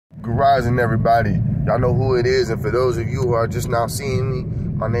Rising, everybody. Y'all know who it is, and for those of you who are just now seeing me,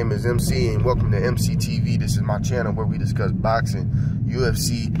 my name is MC, and welcome to MC TV. This is my channel where we discuss boxing,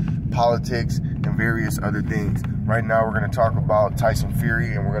 UFC, politics, and various other things. Right now, we're going to talk about Tyson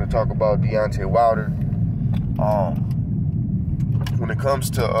Fury, and we're going to talk about Deontay Wilder. When it comes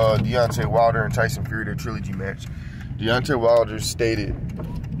to Deontay Wilder and Tyson Fury, their trilogy match, Deontay Wilder stated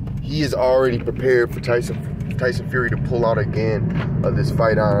he is already prepared for Tyson Fury to pull out again of this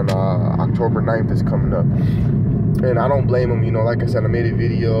fight on October 9th is coming up. And I don't blame him. You know, like I said, I made a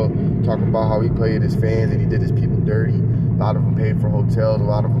video talking about how he played his fans and he did his people dirty. A lot of them paid for hotels, a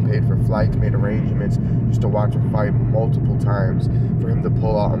lot of them paid for flights, made arrangements just to watch him fight multiple times for him to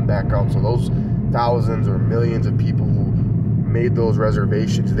pull out and back out. So those thousands or millions of people who made those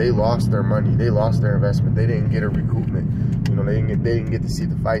reservations, they lost their money, they lost their investment, they didn't get a recoupment. You know, they didn't get to see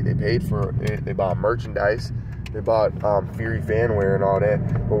the fight. They paid for it. They bought merchandise, they bought Fury fanwear and all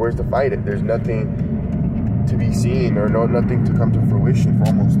that. But where's the fight at? There's nothing to be seen or nothing to come to fruition for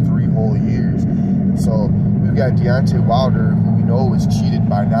almost 3 whole years. So we've got Deontay Wilder, who we know is cheated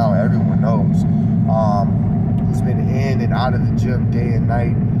by now. Everyone knows. He's been in and out of the gym day and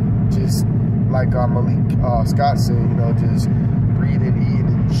night, just like Malik Scott said, you know, just breathing, eating,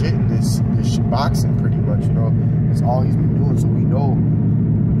 and shitting this boxing pretty much, you know. That's all he's been doing. So we know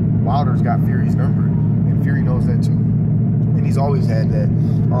Wilder's got Fury's number, and Fury knows that too. And he's always had that.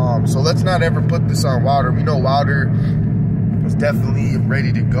 So let's not ever put this on Wilder. We know Wilder is definitely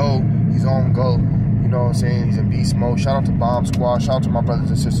ready to go. He's on go. You know what I'm saying? He's in beast mode. Shout out to Bomb Squad. Shout out to my brothers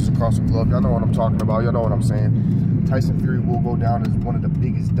and sisters across the globe. Y'all know what I'm talking about. Y'all know what I'm saying. Tyson Fury will go down as one of the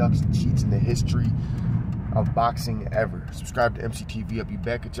biggest ducks and cheats in the history of boxing ever. Subscribe to MC TV. I'll be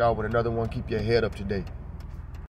back at y'all with another one. Keep your head up today.